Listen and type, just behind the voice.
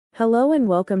Hello and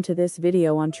welcome to this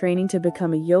video on training to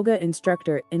become a yoga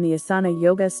instructor in the Asana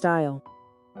Yoga style.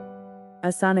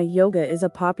 Asana Yoga is a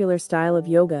popular style of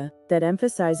yoga that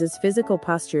emphasizes physical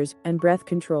postures and breath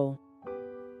control.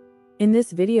 In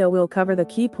this video we'll cover the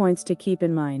key points to keep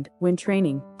in mind when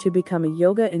training to become a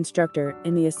yoga instructor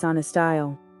in the Asana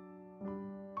style.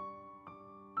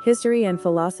 History and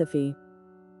philosophy.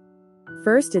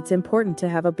 First, it's important to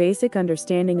have a basic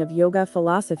understanding of yoga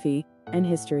philosophy and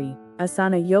history.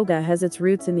 Asana Yoga has its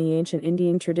roots in the ancient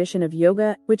Indian tradition of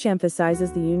yoga, which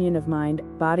emphasizes the union of mind,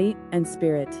 body, and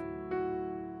spirit.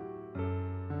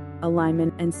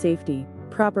 Alignment and safety.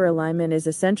 Proper alignment is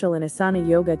essential in Asana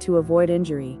Yoga to avoid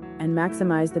injury and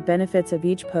maximize the benefits of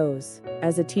each pose.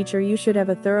 As a teacher, you should have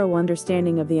a thorough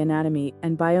understanding of the anatomy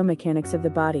and biomechanics of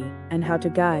the body and how to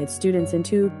guide students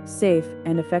into safe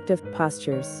and effective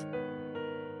postures.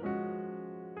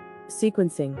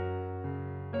 Sequencing.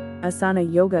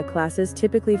 Asana Yoga classes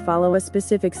typically follow a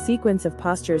specific sequence of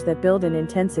postures that build in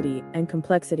intensity and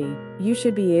complexity. You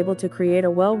should be able to create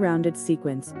a well-rounded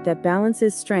sequence that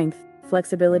balances strength,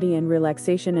 flexibility, and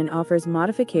relaxation and offers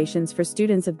modifications for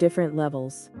students of different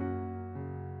levels.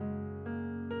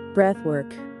 Breath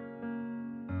work.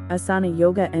 Asana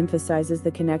Yoga emphasizes the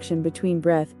connection between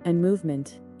breath and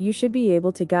movement. You should be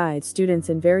able to guide students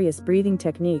in various breathing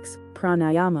techniques,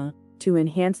 pranayama, to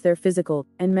enhance their physical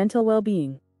and mental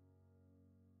well-being.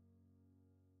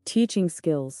 Teaching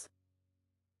skills.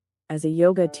 As a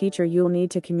yoga teacher, you'll need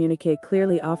to communicate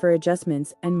clearly, offer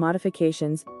adjustments and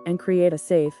modifications, and create a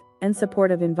safe and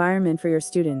supportive environment for your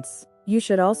students. You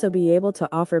should also be able to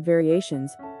offer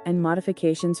variations and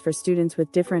modifications for students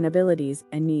with different abilities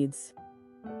and needs.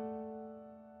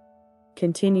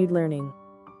 Continued learning.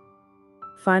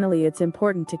 Finally, it's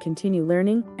important to continue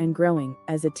learning and growing.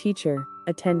 As a teacher,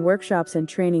 attend workshops and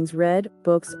trainings, read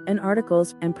books and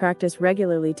articles, and practice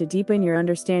regularly to deepen your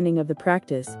understanding of the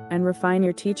practice and refine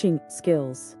your teaching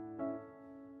skills.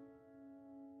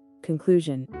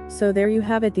 Conclusion. So there you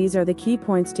have it. These are the key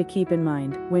points to keep in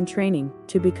mind when training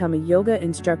to become a yoga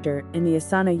instructor in the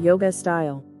Asana Yoga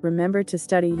style. Remember to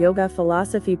study yoga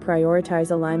philosophy, prioritize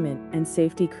alignment and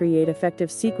safety, create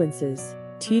effective sequences,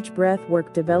 teach breath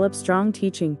work, develop strong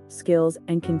teaching skills,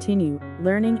 and continue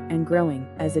learning and growing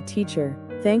as a teacher.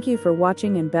 Thank you for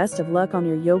watching and best of luck on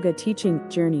your yoga teaching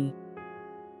journey.